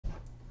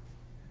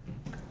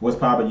What's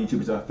poppin'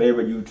 YouTubers? Our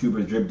favorite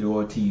YouTuber, Drip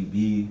Duo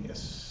TV.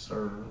 Yes,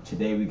 sir.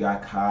 Today we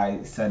got Kai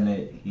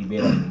CENAT. He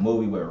made a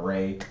movie with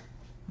Ray.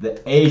 The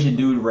Asian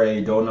dude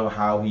Ray. Don't know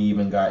how he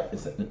even got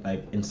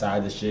like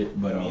inside the shit,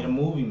 but made a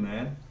movie,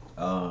 man.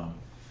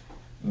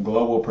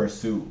 Global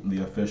Pursuit,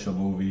 the official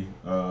movie.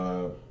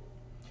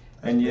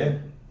 And yeah,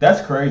 that's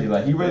crazy.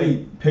 Like he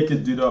really picked this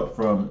dude up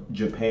from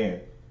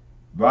Japan,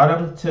 brought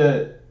him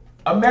to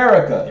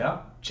America.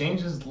 Yeah.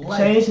 Changed his life.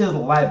 Changed his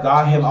life.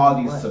 Got him all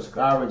these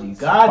subscribers, these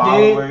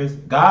followers.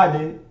 God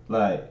did.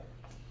 Like,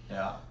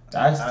 yeah.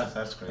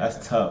 That's crazy.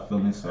 That's tough. Feel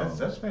me? So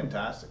that's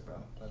fantastic, bro.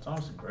 That's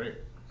honestly great.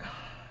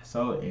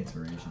 So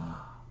inspirational.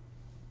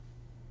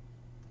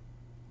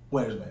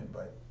 Where's my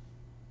invite?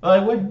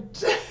 Like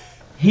what?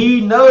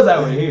 He knows that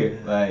we're here.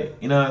 Like,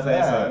 you know what I'm saying?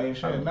 Yeah, so, I mean,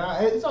 shit. Nah,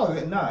 it's all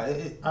good. Nah,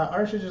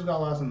 our shit just got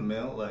lost in the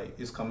mail. Like,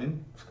 it's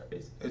coming. It's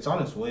crazy. It's on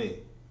its way.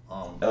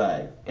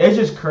 Like, it's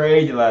just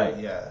crazy. Like,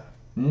 yeah.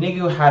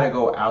 Nigga had to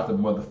go out the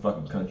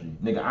motherfucking country.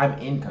 Nigga, I'm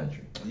in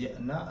country. Yeah,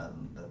 nah,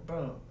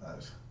 bro.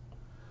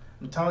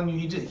 I'm telling you,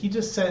 he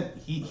just sent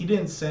he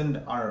didn't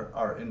send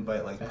our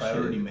invite like that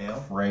priority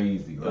mail.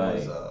 Crazy. It like,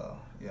 was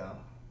yeah.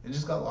 It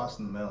just got lost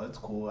in the mail. It's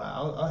cool.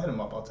 I'll hit him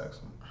up. I'll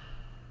text him.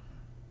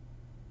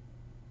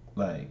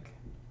 Like,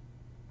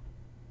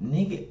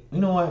 nigga, you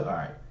know what? All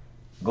right,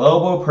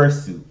 Global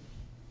Pursuit.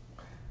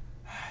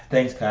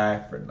 Thanks,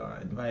 Kai, for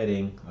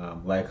inviting.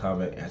 Like,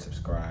 comment, and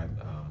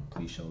subscribe.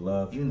 Please show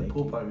love. Even the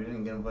pool party, we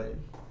didn't get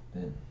invited.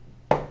 Then,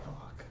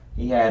 fuck.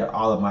 He had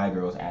all of my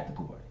girls at the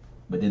pool party,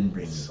 but didn't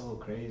bring me. It's so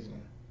crazy.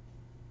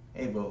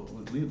 Hey, but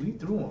we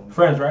threw them.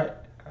 Friends, right?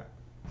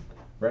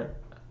 Right?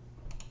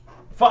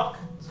 Fuck!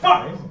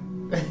 Fuck!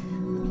 Fuck!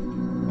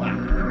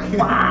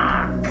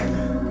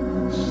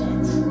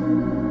 Shit.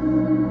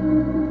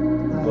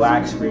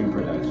 Black Screen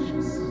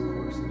Productions. Of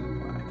course, it is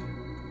black.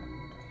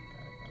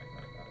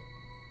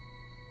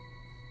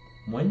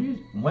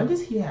 When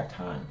does he have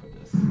time for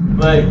this?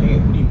 Like, what do you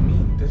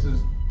mean? This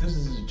is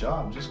his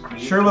job. Just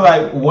create. Sure, but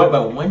like what?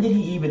 But when did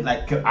he even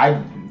like?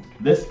 When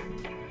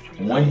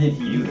did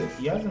he do this?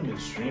 He hasn't been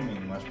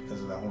streaming much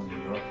because of that whole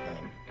New York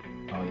thing.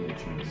 Oh yeah,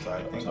 true. So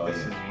I think this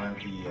is when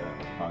he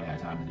probably had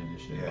time to do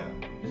this shit. Yeah.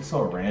 This is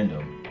so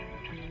random.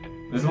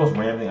 This is the most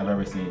random thing I've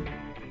ever seen.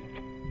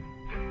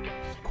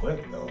 It's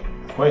quick though.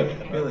 Quick.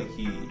 I feel like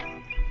he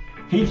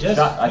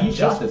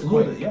just this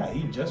flew quick. Yeah,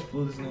 he just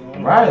flew this thing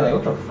on. Right, like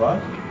what the fuck?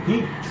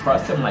 He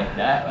trusts him like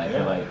that, like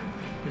yeah. Like.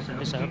 Is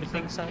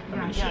everything set? I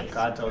mean, shit.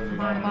 God tells you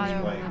not on this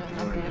flight. You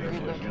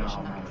know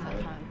how long it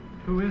is.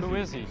 Who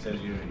is he? He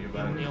says you're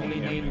about to The only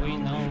name we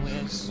know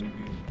is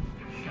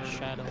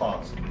Shadow.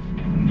 Pause.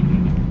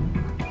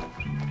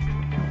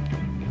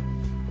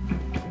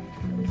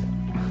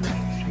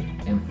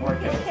 In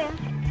 4K.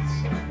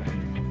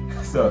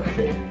 So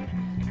okay.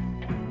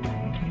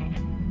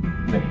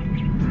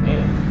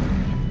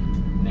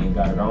 Name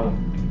got it on.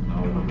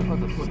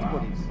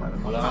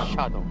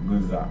 Shadow.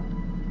 Good job.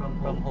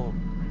 From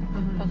home.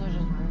 Those are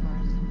just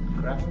rumors.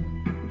 Grappling?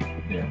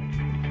 Yeah.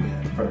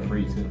 For the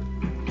free too.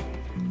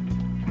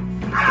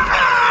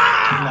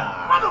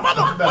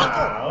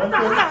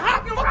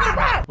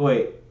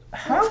 Wait,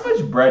 how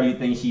much bread do you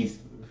think she's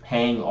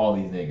paying all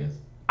these niggas?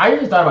 I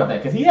just thought about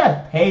that because he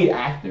has paid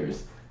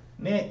actors.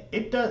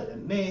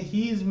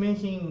 He's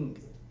making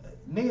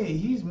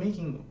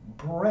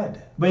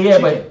bread. But yeah,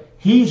 but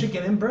he's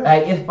chicken and bread.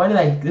 Like it's funny,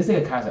 like this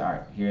nigga kind of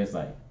art here. It's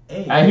like,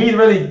 and he's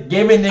really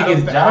giving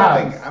niggas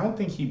jobs. I don't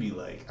think he'd be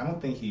like. I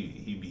don't think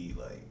he'd be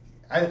like.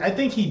 I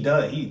think he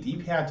does.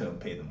 He had to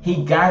pay them well.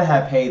 He gotta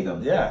have paid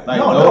them. Yeah. Like,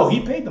 no,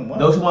 he paid them well.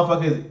 Those two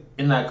motherfuckers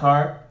in that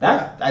car.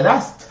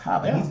 That's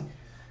tough. Yeah.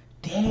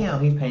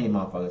 He's paying these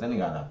motherfuckers. Then he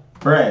got a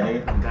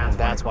bread, nigga.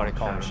 That's why they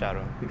call him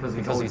Shadow. Because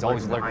he's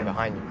always lurking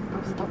behind you.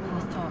 Stop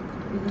this talk.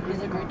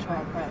 He's agreed to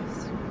our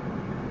price.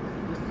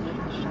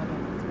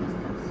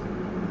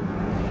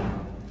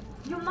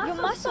 You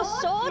must have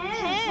so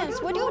tense.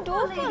 What do you do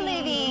for a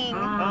living?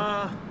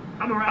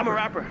 I'm a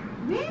rapper.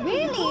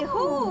 Really?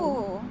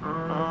 Who?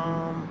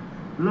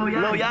 Lil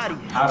Yachty.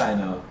 How'd I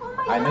know?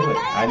 Oh I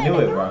knew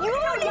it, bro. You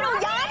know Little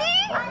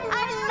Yachty? I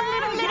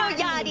love Little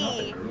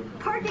Yachty.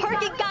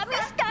 Porque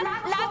gabista la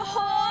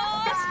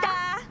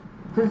hosta.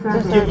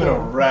 Just give it a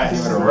rest.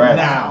 Give it a rest.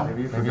 Now.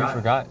 Maybe you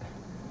forgot.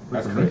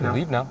 That's We crazy. can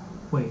leave now.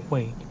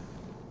 Wait.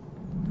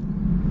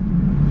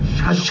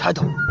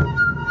 Shadow.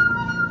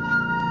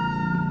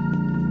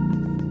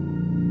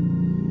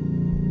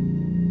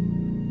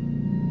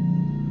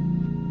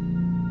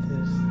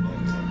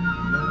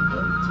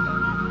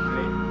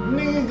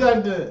 Nigga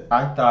got the.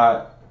 I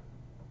thought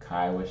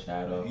Kai was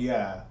Shadow.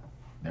 Yeah.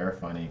 They're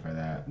funny for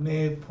that.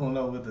 Man pulling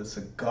up with a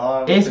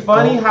cigar. It's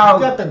funny how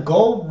he got the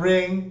gold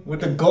ring with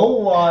the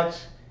gold watch.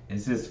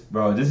 It's just,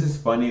 bro. This is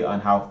funny on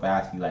how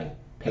fast he like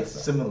picks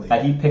up. Assimilate.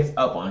 Like he picks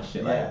up on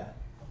shit. Yeah. Like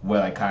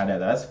where like Kai does.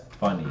 That's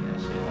funny. That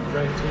shit. He's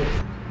right to it.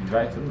 He's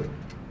right to it.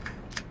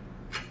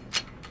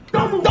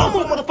 Don't move,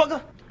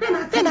 motherfucker!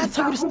 Then I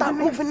tell you to stop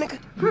moving, nigga.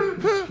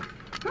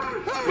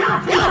 Yeah,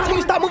 I tell you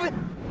to stop moving.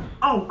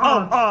 Don't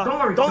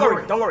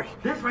worry.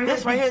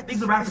 This right here, this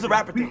is a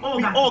rapper thing.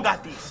 We all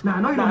got these. Now,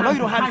 I know you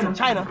don't have this in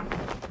China.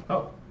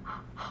 Oh.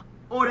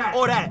 Or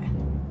that.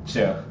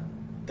 Chill.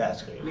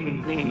 That's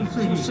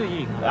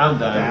crazy. I'm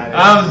done.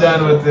 I'm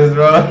done with this,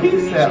 bro.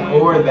 He said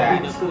or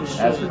that.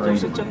 That's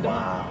crazy.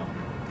 Wow.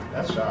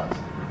 That's shots.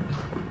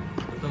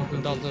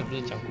 到这不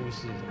是讲故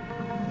事的。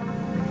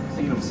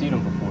 Seen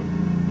him before.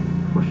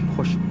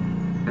 Push.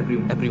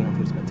 Everyone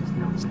who's met us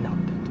now is now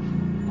dead.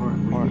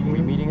 Are we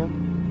meeting him?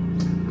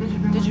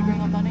 Did you bring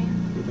up money?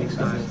 It's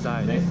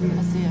inside. I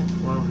see it.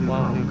 Well,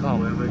 come,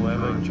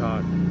 whoever in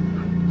charge.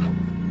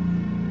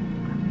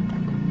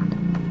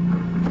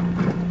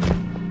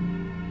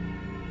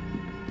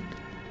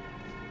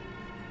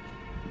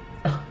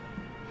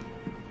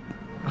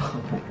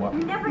 What? You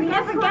never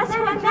guess who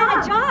I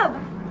got a job.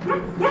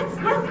 Yes,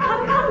 come.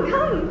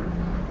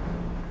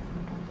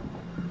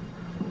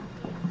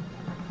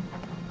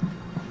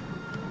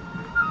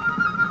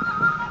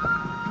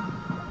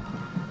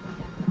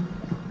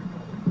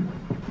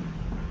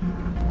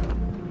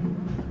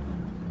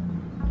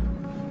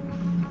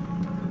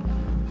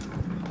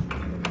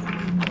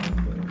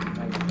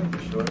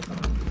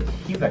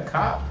 He's a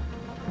cop.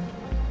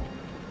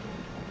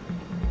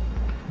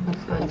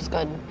 Looks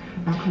good.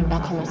 Now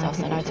come with us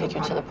and I take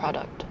you to the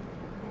product.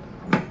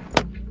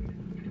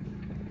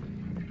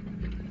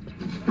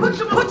 Put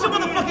your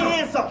motherfucking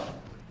hands up.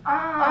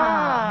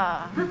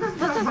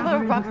 This is what a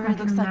robbery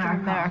looks like in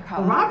America. A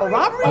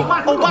robbery? Oh,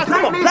 why?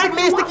 Come on, black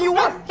man sticking you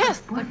up?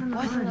 Yes, like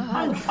boys in the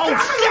hood. Oh,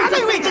 shit, I know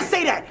you ain't just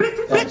say that.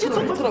 Bitch, you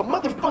talking to the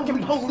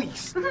motherfucking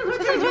police.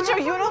 This is what your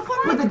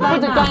uniform? Put the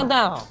gun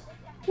down.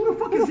 Who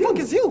the fuck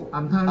is you?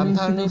 I'm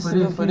Tony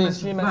Steele for this.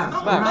 She messed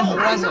us back.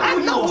 I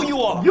know who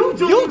you are. You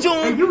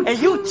June, and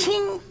you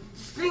Ching.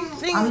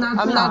 I'm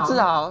not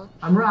Zhao.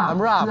 I'm Rob.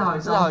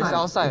 Zhao is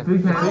outside.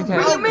 Bring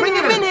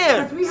him in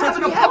here. Since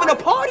we having a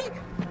party.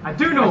 I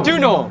do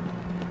know.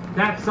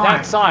 That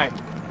side.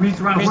 We used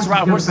to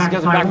ride horses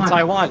together back in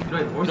Taiwan.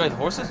 You like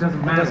horses?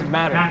 Doesn't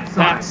matter.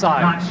 That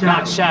side,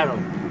 not Shadow.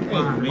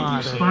 Make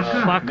him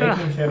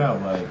shut up,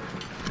 like.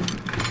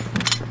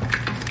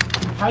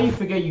 How you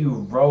forget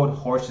you rode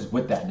horses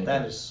with that nigga?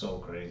 That is so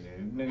crazy.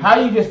 How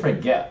you just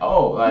forget?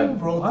 Oh, like Who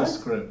wrote what? the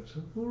script?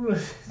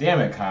 Damn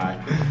it, Kai.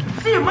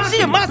 She in my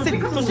city,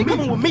 so she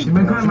coming with me. She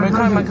been crying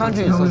in my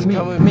country, so she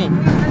come with me.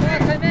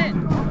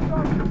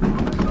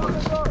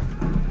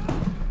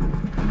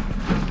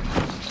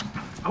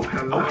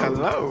 Oh,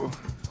 hello.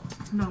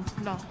 No.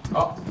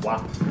 Oh,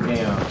 wow.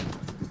 Damn.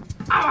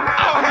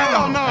 Oh,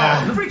 hell no.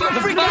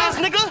 Freak ass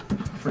nigga.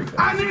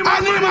 I need my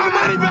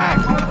money back.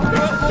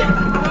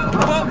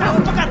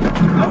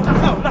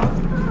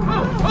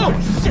 Oh,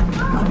 shit.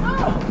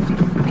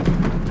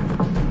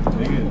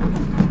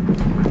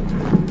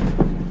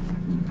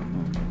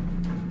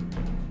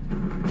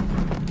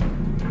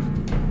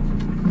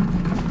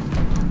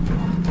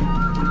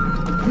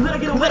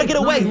 You let her get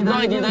away. No,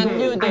 I didn't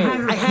do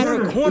that. I had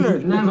her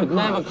cornered. You could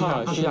never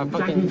call her. She's a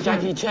fucking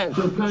Jackie Chan.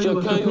 She'll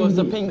kill you with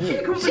a pinky.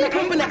 She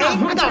come from the A.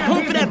 I got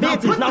home for that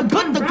advantage. Now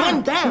put the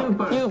gun down.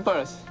 You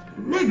first.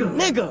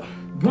 Nigga.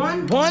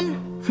 One,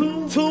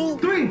 two,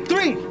 three.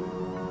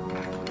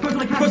 First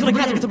one the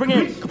casket to bring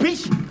in.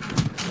 Capiche?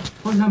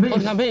 What's that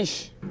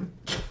bitch?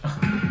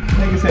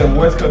 Nigga said,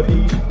 what's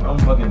capiche? I'm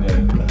fucking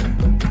dead.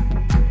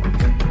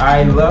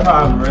 I love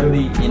how I'm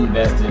really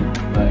invested.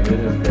 Like, this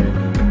is crazy.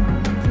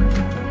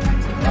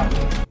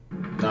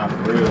 Nah,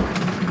 for real.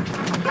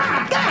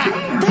 God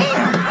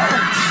damn!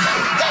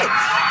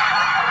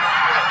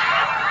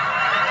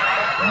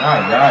 Nah,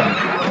 got it.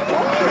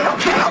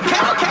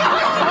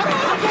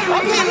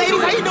 Okay, lady,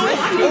 how you doing?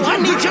 Oh, I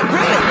need your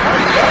bread.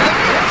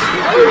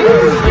 I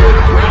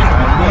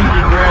need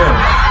your bread.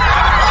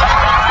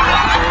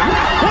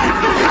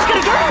 Let's get a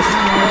girl.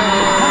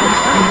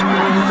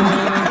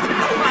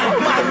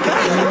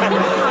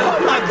 Oh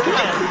my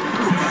God.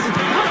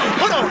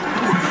 Hold on.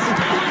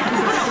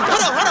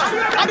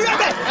 I'll be right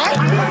back.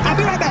 I'll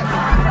be right back.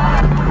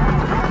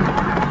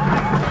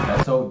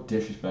 That's so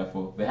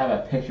disrespectful. They have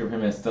a picture of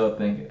him and still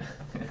think it.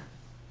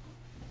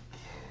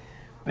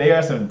 They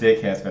are some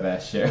dickheads for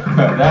that shit. We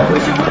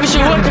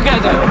should work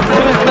together. We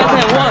must not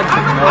have one.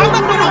 I'm not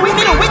the one. We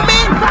need a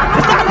wingman.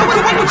 It's not going to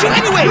work with you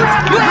anyways.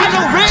 You have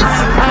no risk.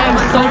 I am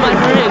so much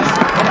rich.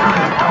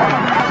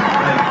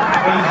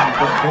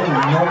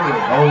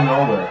 Going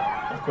nowhere.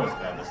 Of course,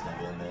 got this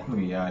nigga in there.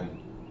 Look at Yachty.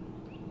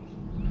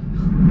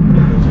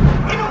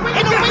 Ain't no way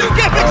you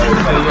get bitches.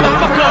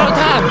 Fuck all the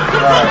time.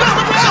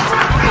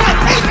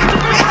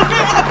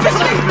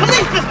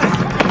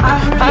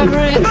 I'm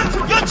rich.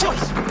 Your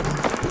choice.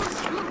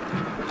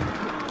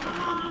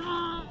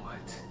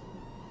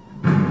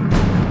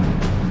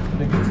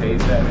 Nigga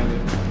taste that nigga.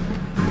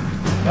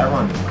 That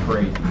run is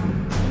crazy.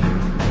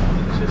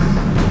 It's just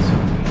so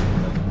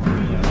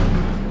weird.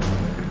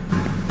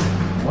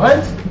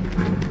 What?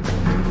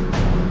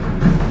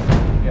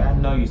 Yeah, I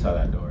know you saw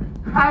that door.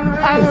 I'm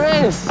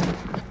rich.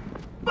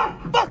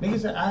 Nigga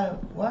said,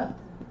 what?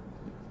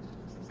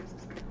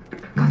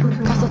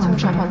 Castle Tom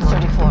shop on the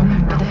 34.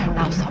 Get there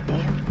now, Soppy.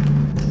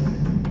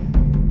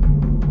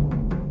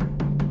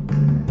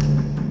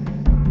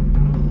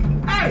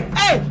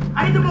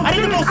 I need the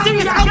most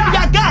serious outfit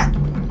y'all got.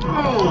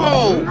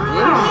 Oh,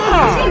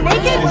 is he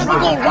naked? Let's go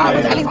rob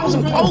him. At least put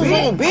some clothes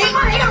on, bitch. Am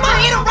I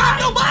here to rob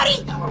nobody?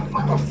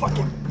 Oh,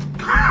 fucking.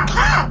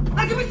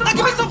 Give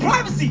me some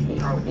privacy.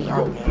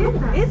 Who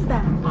is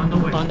that?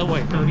 On the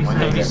way.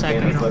 30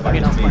 seconds.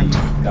 Get off my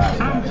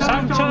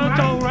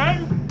Sancho,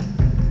 right?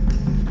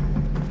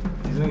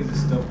 These niggas is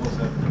still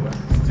posted everywhere.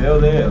 Still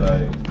there,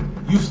 like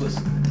Useless.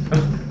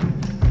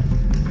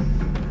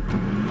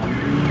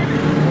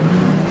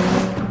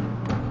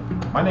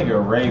 my nigga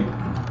Ray,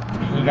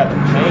 he got the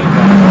chain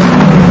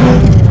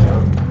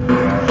on.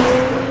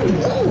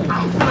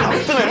 I'm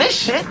feeling this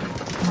shit.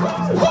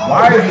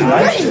 Why is he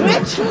like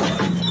this?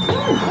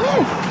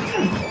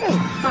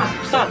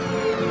 Stop.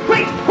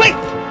 Wait.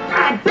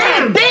 God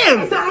damn.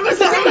 It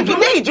sounds like your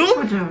name,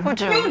 June. Who,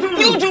 June?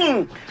 You,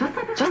 June.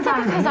 Just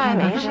because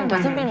I'm Asian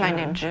doesn't mean my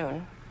name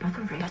June.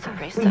 That's a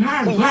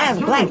racist. We have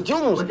black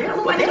Junes.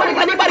 Anybody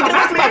get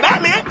arrested by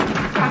Batman?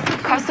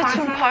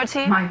 Costume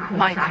party,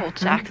 Michael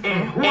Jackson.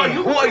 And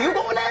who are you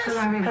going as?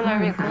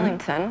 Hillary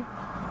Clinton.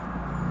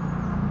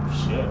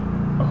 Shit.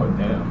 Oh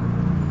damn.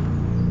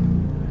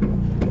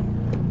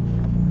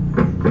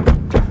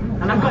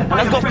 And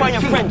let's go find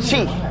your friend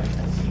Chi.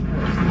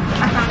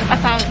 I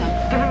found him.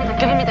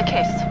 Give me the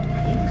case.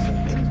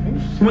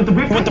 With the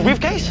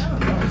briefcase?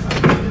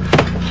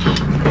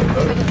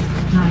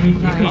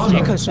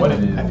 What it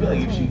is? I feel like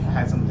if she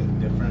had something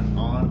different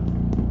on,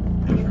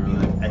 it would be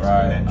like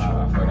exponential.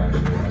 I feel that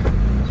shit.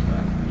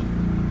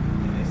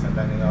 And they sent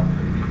that nigga off for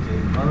the DJ.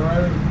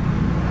 Alright.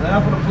 Now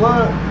for the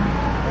plug.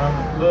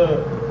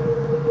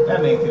 That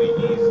nigga could have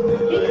easily.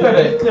 He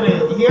couldn't. He couldn't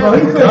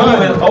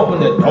even open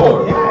the door.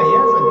 Yeah, he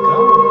has a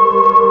gun.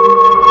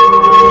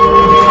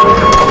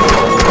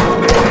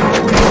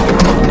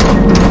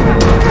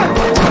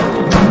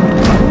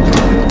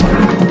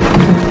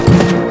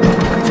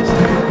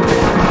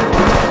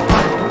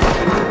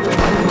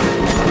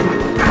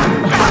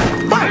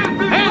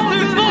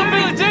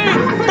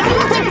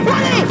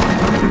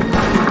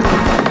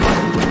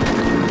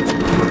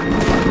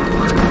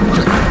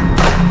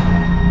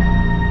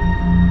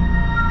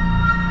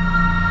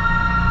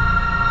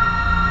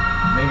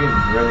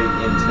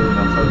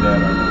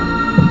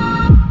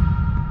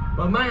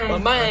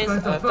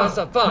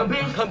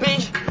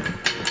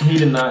 He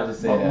did not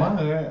just say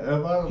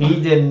that. He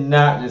did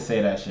not just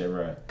say that shit,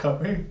 right?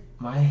 Come here.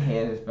 My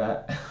hand is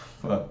back.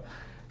 Fuck.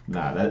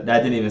 Nah, that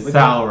didn't even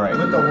sound right.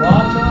 With the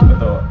watch on? With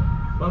the...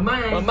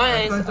 My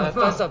mind's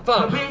first of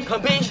all.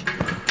 Come bitch.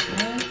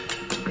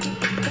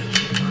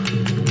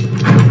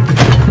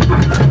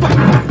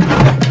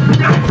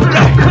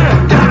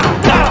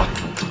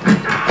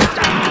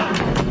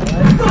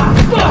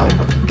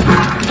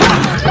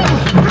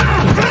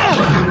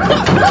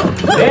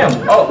 Damn!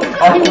 Oh,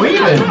 he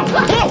weaving!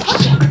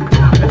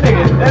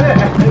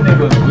 That nigga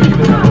was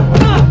weaving.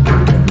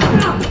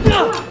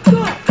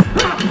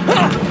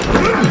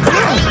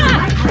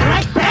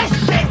 Like that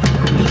shit!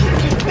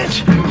 Bitch!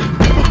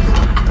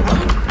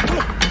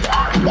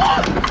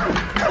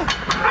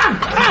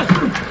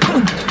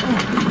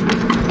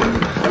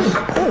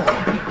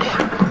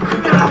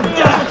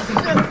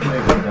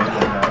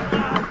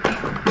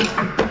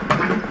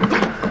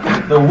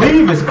 The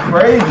weave is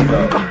crazy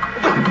though.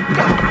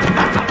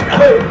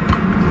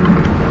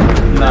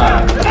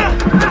 Nah.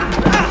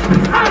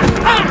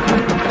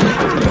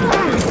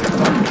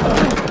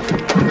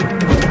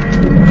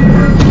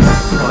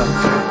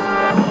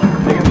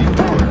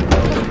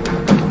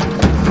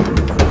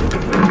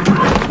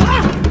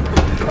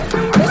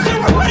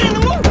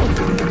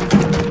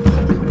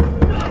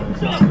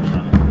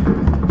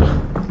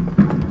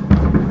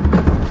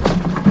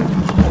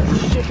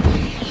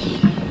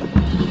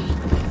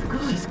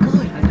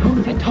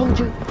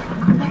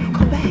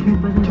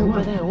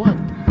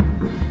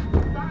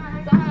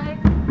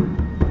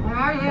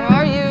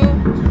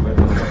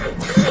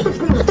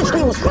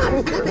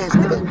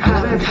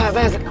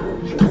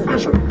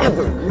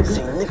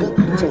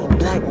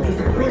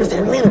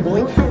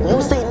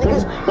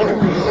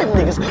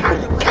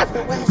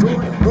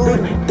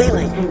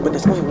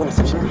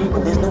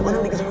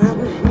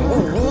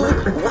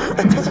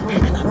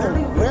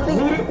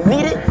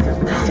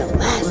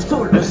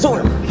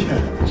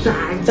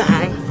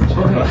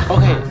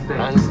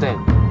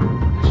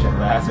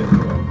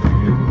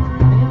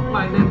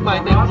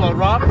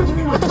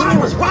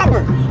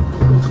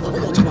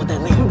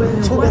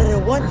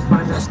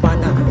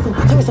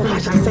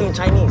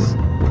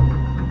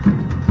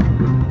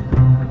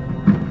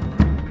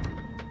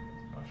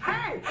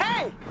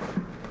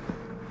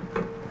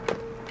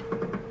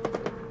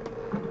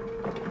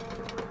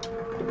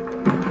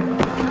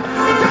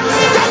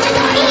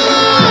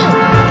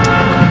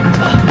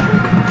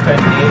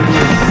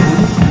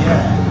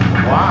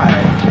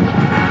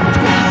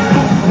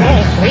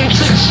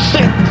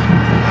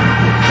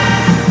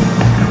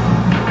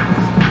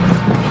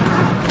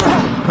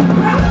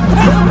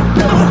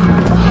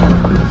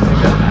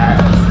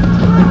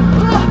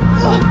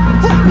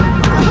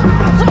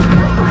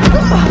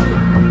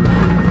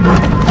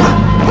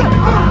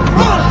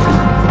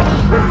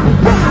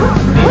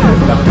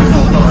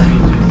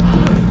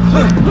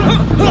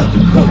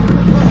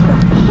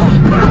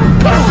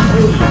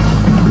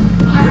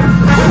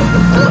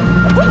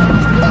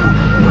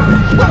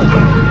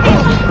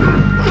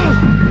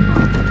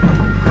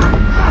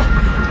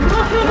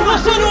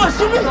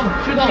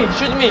 No,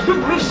 shoot me.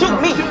 Shoot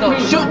me. No,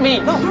 shoot me.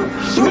 No,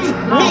 shoot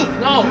me.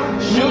 No,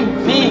 shoot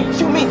me.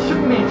 Shoot me.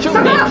 Shoot me. Shut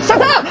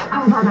up!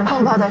 How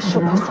about I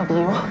shoot both of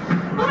you?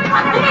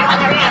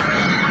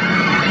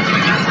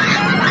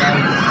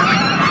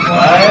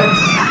 What?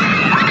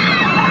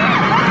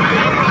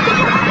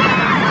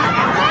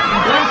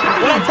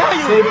 What I tell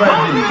you? Saved by the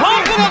bee.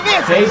 Wrong good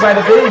advance. Saved by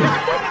the bee.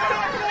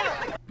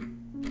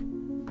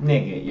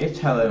 Nigga, you're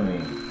telling me.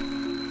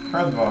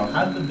 First of all,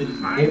 How did the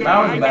bitch? if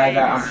I was a bad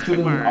guy, I'm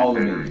shooting all the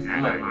bees.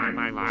 I'm like,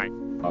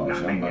 oh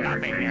shit, I'm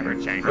about to.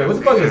 Wait, what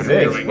the fuck is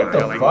this? What the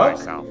fuck?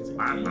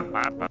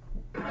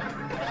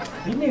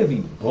 These niggas be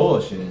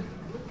bullshitting.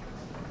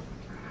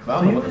 I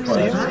don't know what the fuck.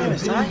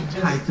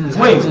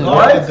 Wait,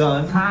 what?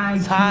 Tai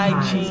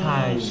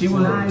Chi. She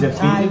was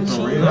defeated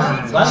for real?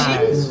 Tai Chi.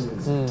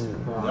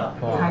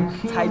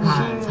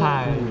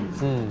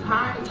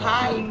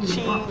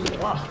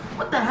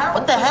 What the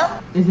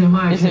hell? Isn't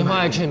why I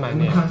changed my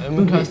name. I'm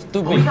because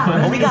stupid.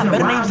 Oh, we got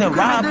better names than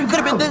Rob. You could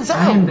have been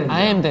Denzel. I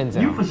am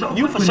Denzel.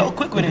 You for sure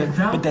quick with it.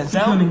 But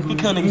Denzel, he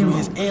couldn't give me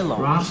his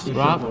earlobes.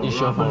 Rob is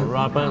short for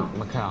Robert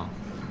McCall.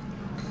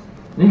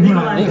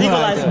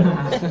 Legalize it.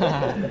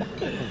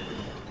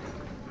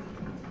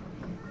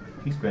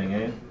 He's spitting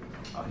in.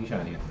 Oh, he's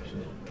trying to get some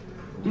shit.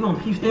 You gonna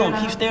keep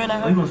staring at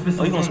her? Or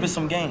you gonna spit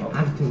some game? I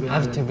have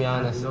to be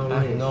honest,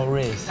 I have no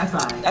race. That's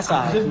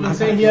alright. Just been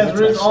saying he has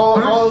wrist all.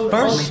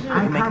 First, you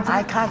make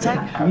eye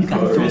contact, you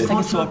got 3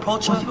 seconds to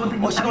approach her,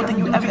 or she gonna think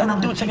you every other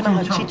dude checking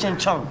out her cheek and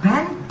chunk.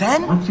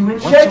 Then, once you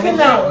Checking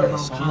out.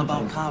 it's all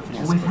about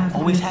confidence.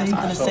 Always have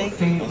something to say,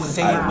 and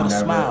say it with a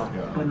smile.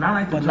 But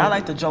not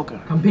like the Joker.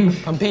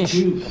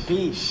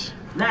 Capiche.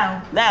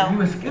 Now,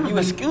 you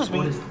excuse me,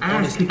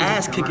 on this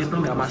ass kicking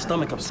got my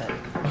stomach upset.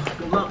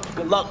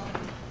 Good luck.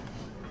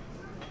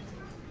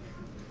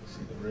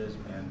 See the wrist,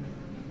 man.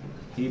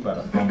 He about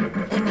to fumble.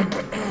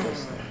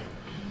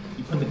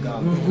 You put the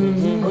gun.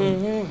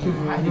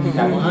 I think you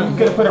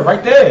could have put it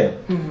right there.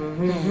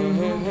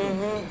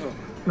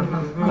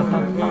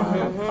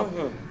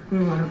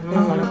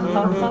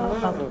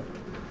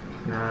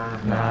 Nah,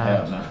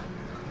 hell nah.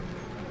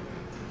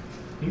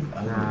 He's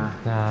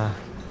Nah.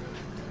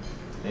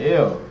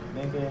 Ew,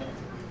 nigga.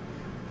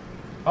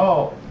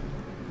 Oh.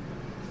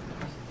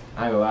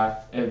 I ain't gonna lie.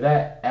 If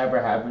that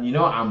ever happened, you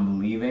know I'm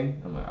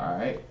leaving. I'm like,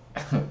 alright.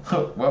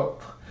 Well,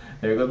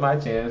 there goes my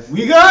chance.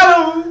 We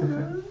got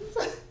him!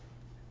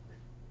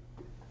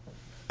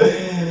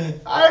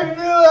 I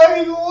feel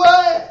like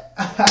what?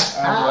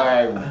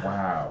 I'm like,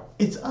 wow.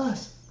 It's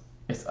us.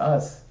 It's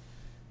us.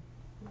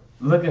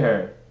 Look at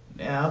her.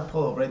 Yeah, I'll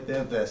pull up right there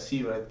with that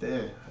seat right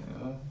there. You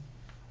know?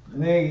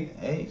 Nigga,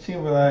 Hey, she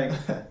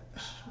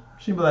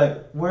be like,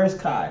 where's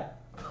Kai?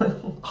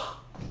 I'm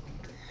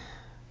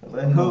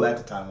like, I'm who? going back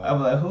to Taiwan. I'm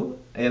like, who?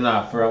 And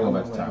nah, for I'm going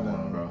back to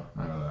Taiwan, bro. I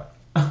know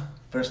that.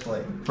 First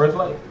flight. First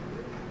flight.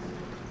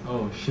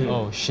 Oh shit.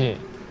 1,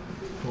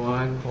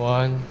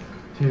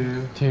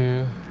 2.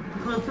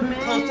 Close to me,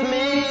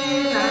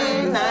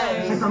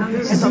 nice. And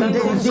some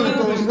dead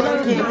eagles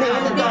lurking in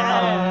the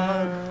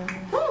dark.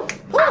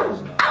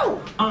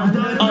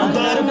 Under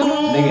the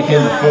moon, Nigga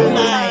hit the foot.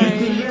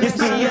 you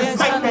see a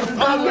sight that's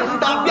on your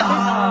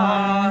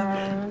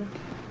backyard.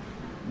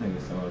 Nigga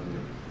so ugly.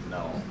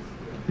 No.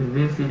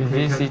 Is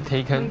this seat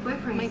taken?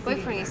 My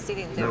boyfriend is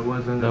sitting there.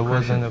 That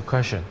wasn't a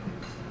question.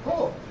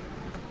 Oh.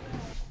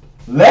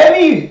 Let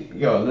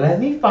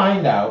me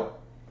find out.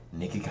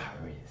 Nigga got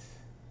Riz.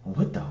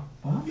 What the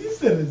fuck? He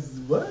said this is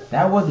what?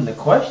 That wasn't the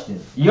question.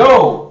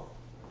 Yo!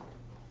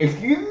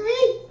 Excuse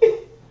me?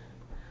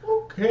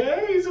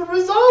 Okay, he's a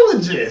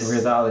risologist.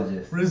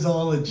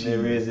 Rizologist. The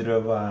Wizard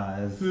of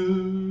Oz.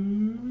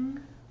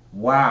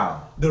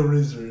 Wow. The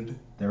Rizzard.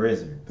 The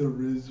Wizard. The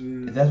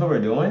Rizzard. Is that what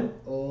we're doing?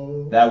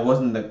 Oh. That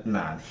wasn't the.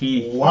 Nah,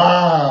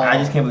 Wow. I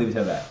just can't believe he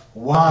said that.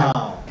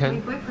 Wow. My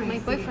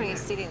boyfriend is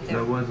sitting there.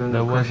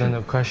 That wasn't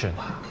a question.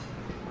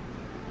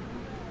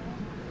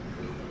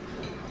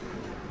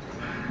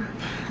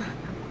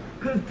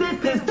 This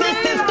is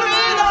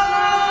thriller.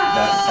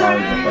 That's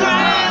probably the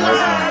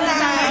first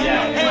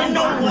And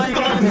no one's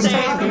gonna say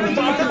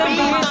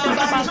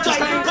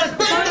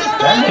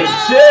That nigga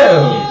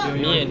chill.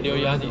 Me and Liu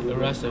Yadi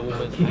arrest a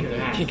woman and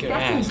then kick her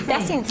ass.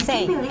 That's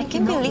insane. I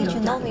can't believe you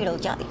know me,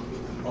 Rojali.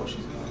 Oh,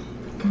 she's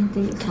gone.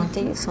 Can I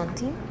tell you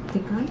something? The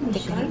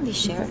guy in the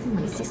shirt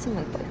is this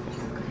my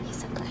boyfriend.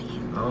 He's a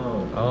client.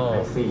 Oh,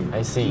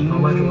 I see. How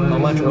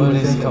much will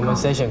this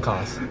conversation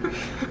cost?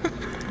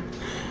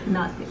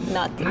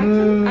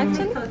 Nothing.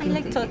 Actually, I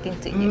like talking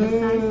to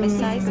you.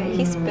 Besides,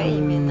 he's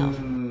paying me enough.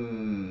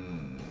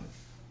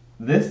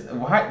 This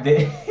why?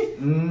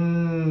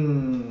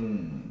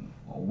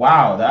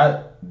 Wow,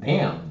 that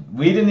damn.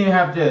 We didn't even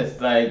have to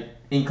like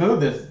include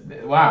this.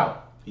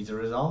 Wow. He's a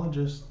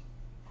risologist.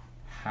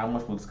 How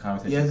much will this He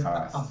conversation has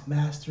cost? a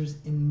master's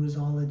in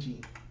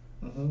risology.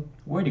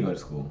 Where do you go to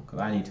school? Because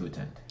I need to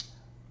attend.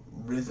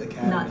 Riz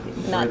Academy.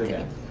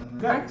 Nothing.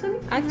 Actually,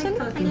 I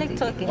like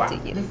talking to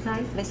you.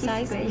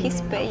 Besides,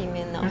 he's paying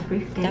me enough.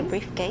 That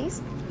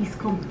briefcase is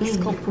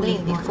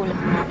completely full of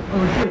money.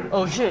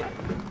 Oh shit.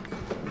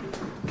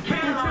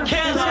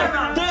 Kill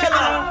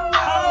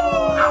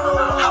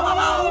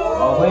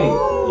Oh wait.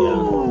 Yeah.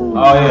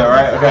 Oh yeah,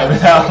 right. Okay,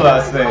 that's what I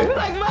said.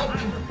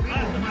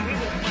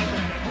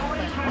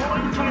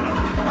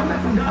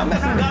 I met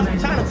some guys in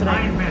China today.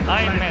 I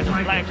met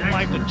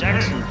Michael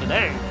Jackson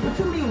today. What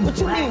you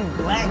mean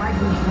black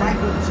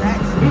Michael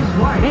Jackson?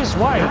 He's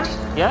white.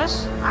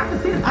 Yes?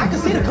 I can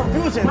see the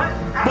confusion, but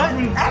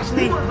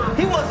actually,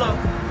 he was a...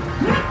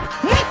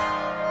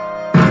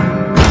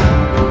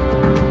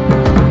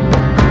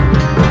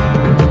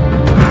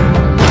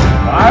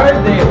 Why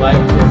are they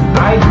like this? I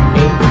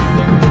hate this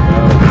nigga,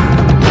 bro.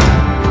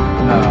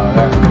 No,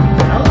 that's...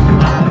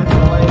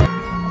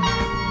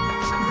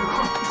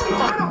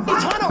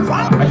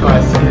 I just want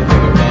to see the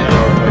nigga man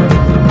over there.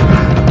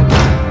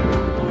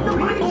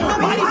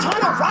 Nobody's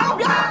trying to rob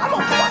y'all. I'm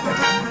gonna fuck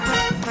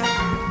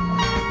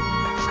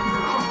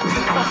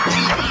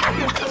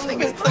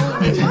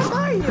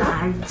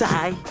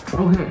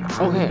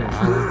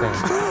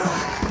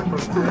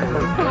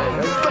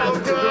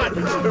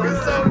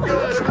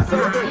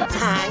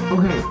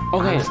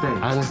Okay,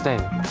 I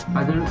understand.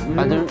 Okay,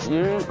 I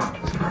understand.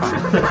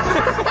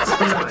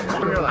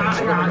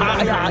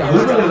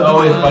 This is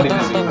always funny to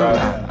me, bro.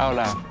 Out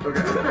loud.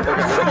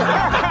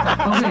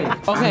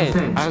 Okay,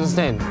 I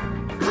understand.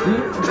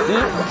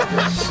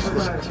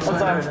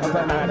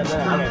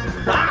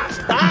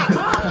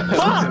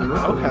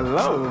 Oh,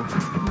 hello.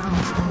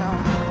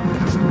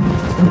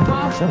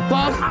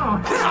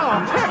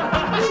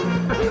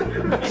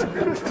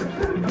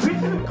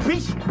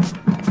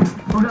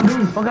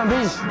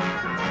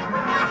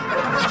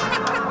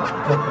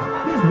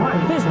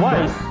 He's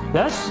white.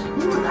 Yes? He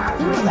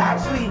was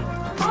actually...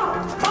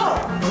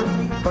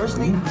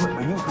 Firstly,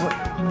 when you...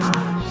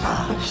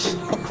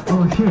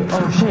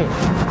 Oh shit.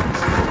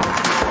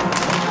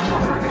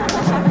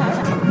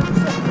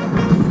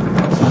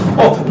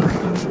 Oh.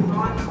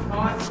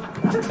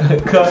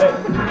 Cut.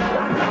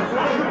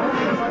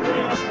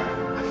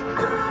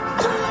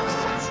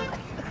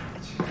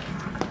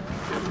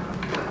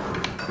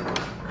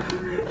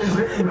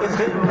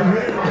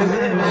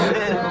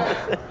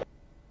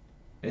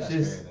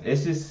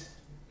 It's just.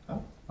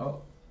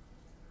 Oh.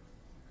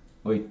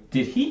 Wait,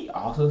 did he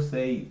also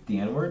say the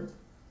N-word?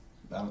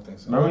 I don't think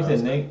so. Remember he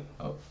said Nick?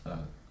 Oh,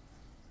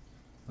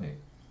 wait.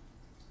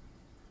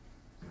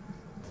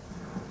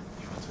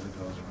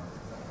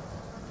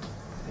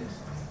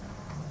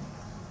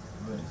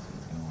 What is he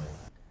doing?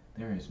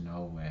 There is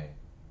no way.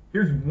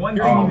 Here's one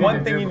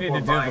thing you need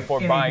to do before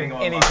buying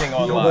anything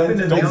online.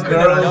 Don't spend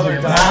girls another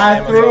in time on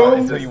Amazon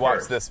bathrooms. until you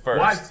watch this first.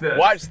 Watch this.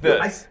 Watch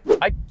this.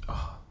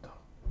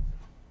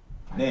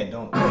 Man,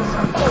 don't.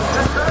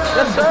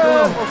 Yes,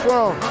 sir. What's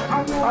wrong?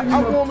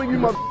 I'm warming you,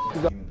 my...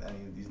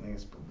 These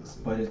niggas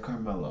publicity. But it's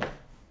Carmelo.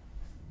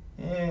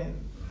 Yeah.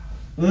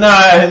 Nah,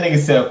 that nigga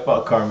said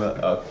fuck Carmelo.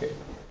 Okay.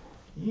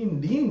 He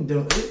didn't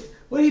do it.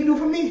 What did he do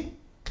for me?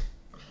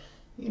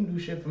 He didn't do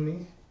shit for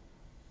me.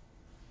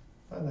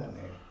 Fuck that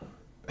nigga.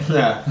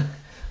 Nah.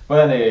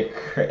 But that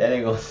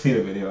nigga gonna see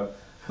the video.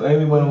 Play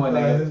me one-on-one,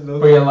 nigga.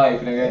 For your life,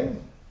 nigga.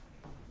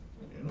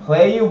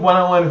 Play you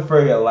one-on-one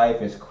for your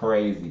life is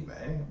crazy.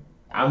 Man.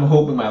 I'm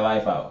hoping my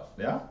life out.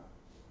 Yeah.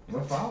 I'm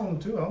gonna follow him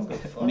too. I don't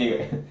give a fuck.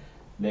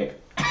 Nigga.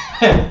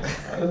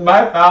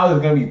 My foul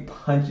is gonna be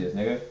punches,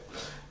 nigga.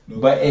 No.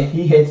 But if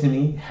he hits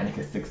me, that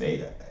nigga's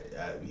 6'8".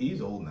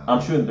 He's old now.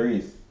 I'm shooting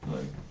threes.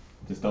 Like,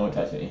 just don't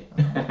touch me.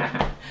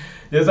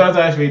 Just don't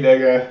touch me,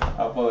 nigga.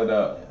 I'll pull it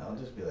up. Yeah, I'll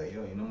just be like,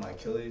 yo, you know my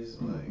Achilles?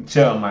 Like,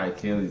 chill, my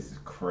Achilles is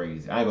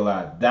crazy. I ain't gonna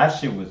lie. That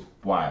shit was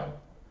wild.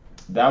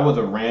 That was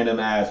a random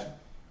ass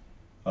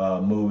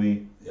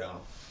movie. Yeah.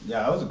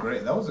 Yeah,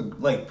 that was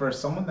like for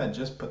someone that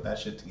just put that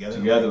shit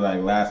together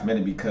like last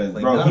minute because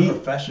like, bro,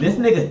 this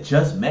nigga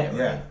just met, right?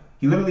 Yeah.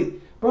 He literally,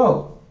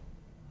 bro,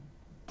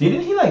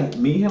 didn't he like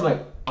meet him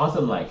like on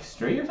some like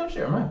street or some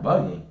shit? Or am I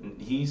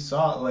bugging? He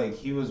saw like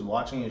he was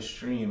watching his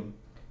stream,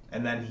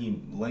 and then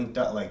he linked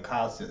up like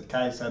Kai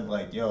said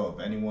like, yo, if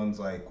anyone's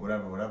like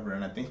whatever,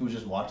 and I think he was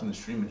just watching the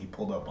stream and he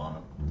pulled up on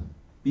him.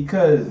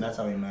 Because and that's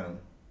how he met him.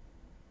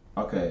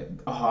 Okay,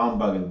 I'm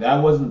bugging.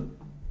 That wasn't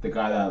the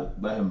guy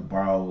that let him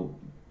borrow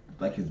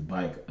like his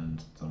bike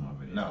and some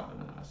of it. No.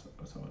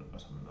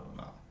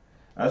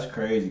 That's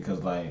crazy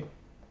because like,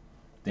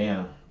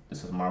 damn,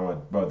 this is my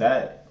word, bro.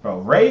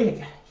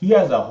 Ray, he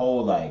has a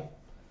whole like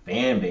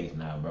fan base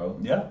now, bro.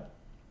 Yeah.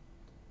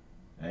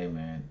 Hey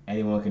man,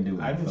 anyone can do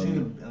it. I haven't seen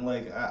them, and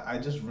like I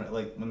just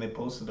like when they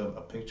posted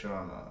a picture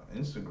on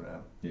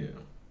Instagram. Yeah.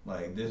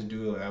 Like this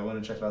dude, like I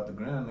want to check out the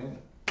gram, man.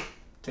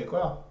 Take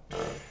off.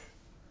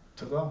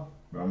 Took off.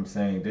 Bro, I'm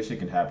saying this shit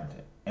can happen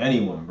to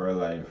anyone, bro.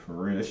 Like for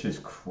real, this shit's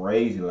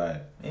crazy.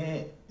 Like,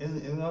 man,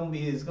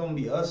 it's gonna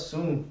be us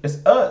soon.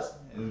 It's us.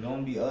 It's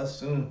gonna be us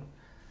soon.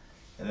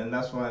 And then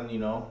that's when I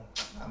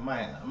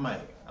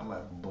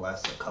might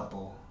bless a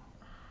couple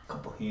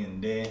here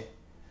and there.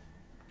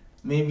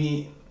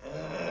 Maybe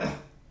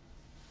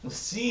we'll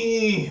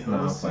see.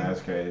 No,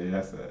 that's crazy.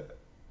 That's it.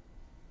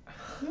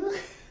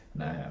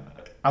 Nah,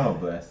 I'm a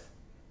bless.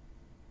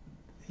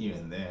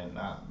 even then,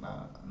 not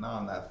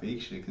on that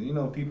fake shit. Cause you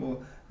know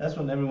people. That's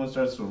when everyone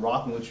starts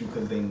rocking with you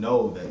because they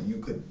know that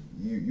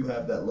you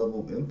have that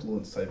level of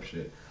influence type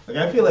shit. Like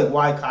I feel like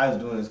why Kai's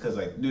doing this because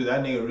like dude,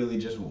 that nigga really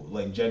just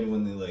like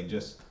genuinely like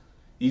just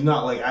he's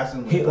not like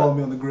asking like follow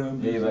me on the gram.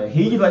 Yeah, like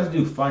he just likes to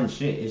do fun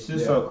shit. It's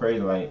just so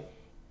crazy. Like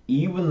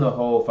even the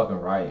whole fucking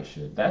riot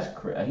shit. That's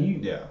crazy.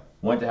 He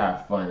went to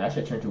have fun. That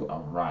shit turned to a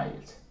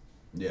riot.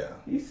 Yeah.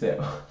 He said,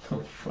 "What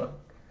the fuck."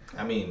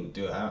 I mean,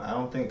 dude, I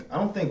don't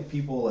think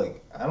people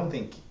like I don't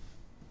think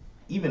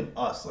even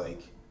us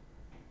like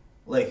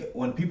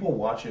when people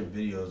watch your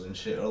videos and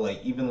shit or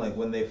like even like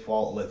when they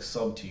fall like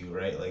sub to you,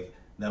 right? Like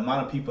the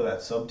amount of people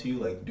that sub to you,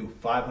 like do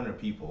 500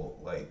 people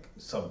like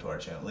sub to our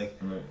channel. Like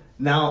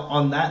now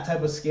on that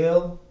type of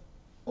scale,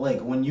 like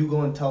when you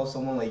go and tell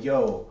someone like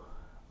yo,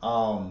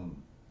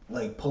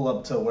 like pull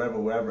up to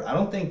wherever, I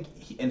don't think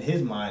in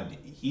his mind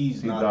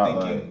he's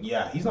not thinking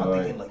he's not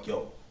thinking like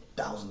yo,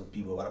 thousands of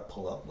people gotta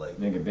pull up like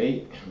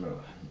nigga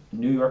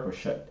New York was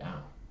shut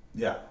down.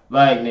 Yeah.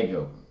 Like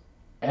nigga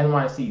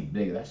NYC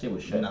big, that shit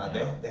was shut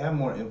down. They have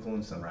more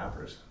influence than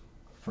rappers.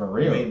 For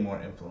real. Way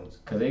more influence.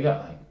 Cause they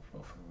got like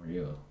for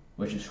real.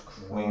 Which is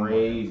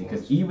crazy.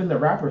 Cause even the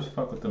rappers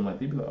fuck with them. Like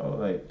they be like, oh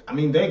like I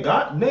mean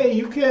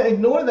you can't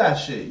ignore that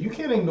shit. You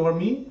can't ignore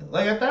me.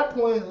 Like at that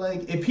point,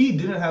 like if he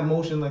didn't have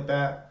motion like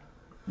that,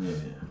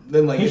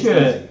 then like he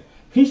should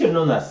have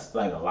known that's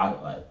like a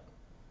lot like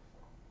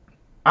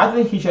I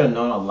think he should have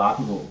known a lot of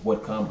people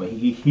would come, but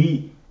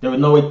he there was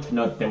no way to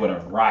know they would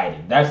have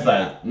rioted. That's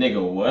like,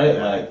 nigga, what?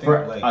 Yeah, like,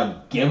 for like,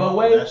 a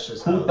giveaway?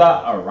 Who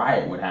thought a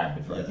riot would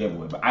happen for a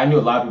giveaway? But I knew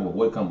a lot of people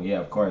would come. Yeah,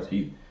 of course.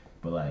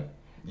 But, like,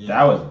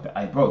 that was,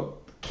 like, bro,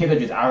 kids are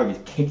just out here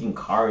just kicking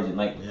cars and,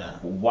 like,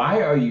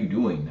 why are you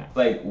doing that?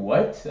 Like,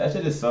 what? That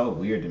shit is so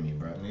weird to me,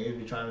 bro. Niggas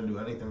be trying to do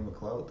anything with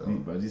clout, though.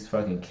 Bro, these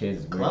fucking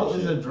kids. Clout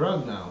is a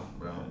drug now,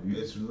 bro.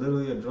 It's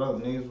literally a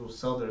drug. Niggas will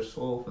sell their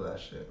soul for that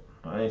shit.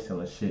 I ain't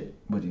selling shit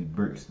with these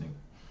bricks, nigga.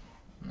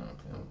 No,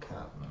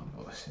 no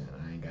bullshit.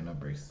 I ain't got no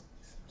bricks.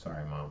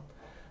 Sorry, mom.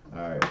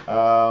 Alright.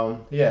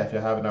 Yeah, if you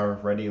haven't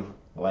already,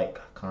 like,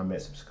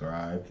 comment,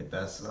 subscribe. Hit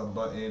that sub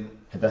button.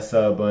 Hit that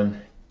sub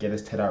button. Get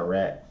us to that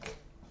rack.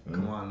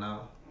 Come on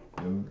now.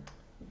 And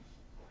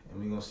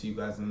we're gonna see you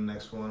guys in the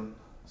next one.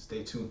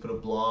 Stay tuned for the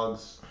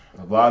vlogs.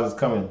 The vlogs is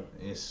coming.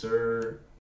 Yes, sir.